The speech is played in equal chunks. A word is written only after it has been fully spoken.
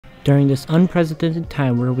During this unprecedented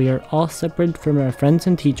time where we are all separated from our friends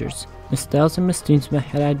and teachers, Ms. Stiles and Ms. Steensma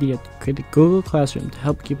had an idea to create a Google Classroom to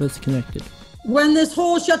help keep us connected. When this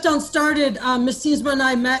whole shutdown started, Ms. Steensma and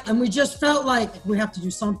I met, and we just felt like we have to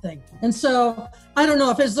do something. And so, I don't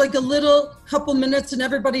know if it's like a little couple minutes in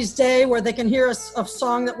everybody's day where they can hear a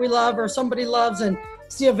song that we love or somebody loves and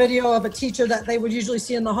see a video of a teacher that they would usually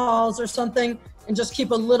see in the halls or something, and just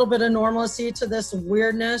keep a little bit of normalcy to this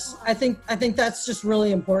weirdness. I think that's just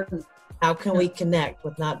really important. How can we connect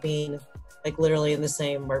with not being like literally in the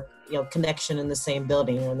same, or connection in the same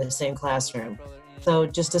building or in the same classroom? So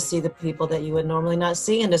just to see the people that you would normally not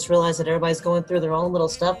see, and just realize that everybody's going through their own little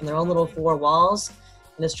stuff in their own little four walls,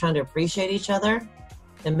 and just trying to appreciate each other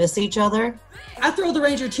and miss each other. I throw the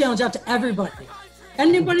Ranger Challenge out to everybody.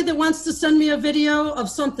 Anybody that wants to send me a video of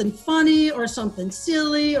something funny or something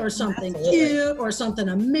silly or something cute or something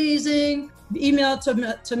amazing, email it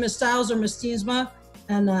to Ms. Stiles or Ms. Steensma,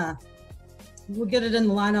 and we'll get it in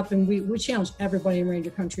the lineup, and we challenge everybody in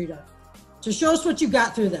Ranger Country to show us what you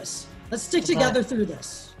got through this. Let's stick together through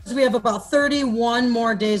this. We have about 31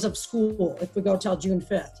 more days of school if we go till June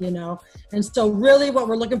 5th, And so really what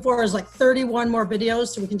we're looking for is like 31 more videos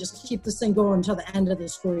so we can just keep this thing going until the end of the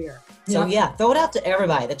school year. So yeah, throw it out to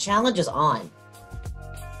everybody. The challenge is on.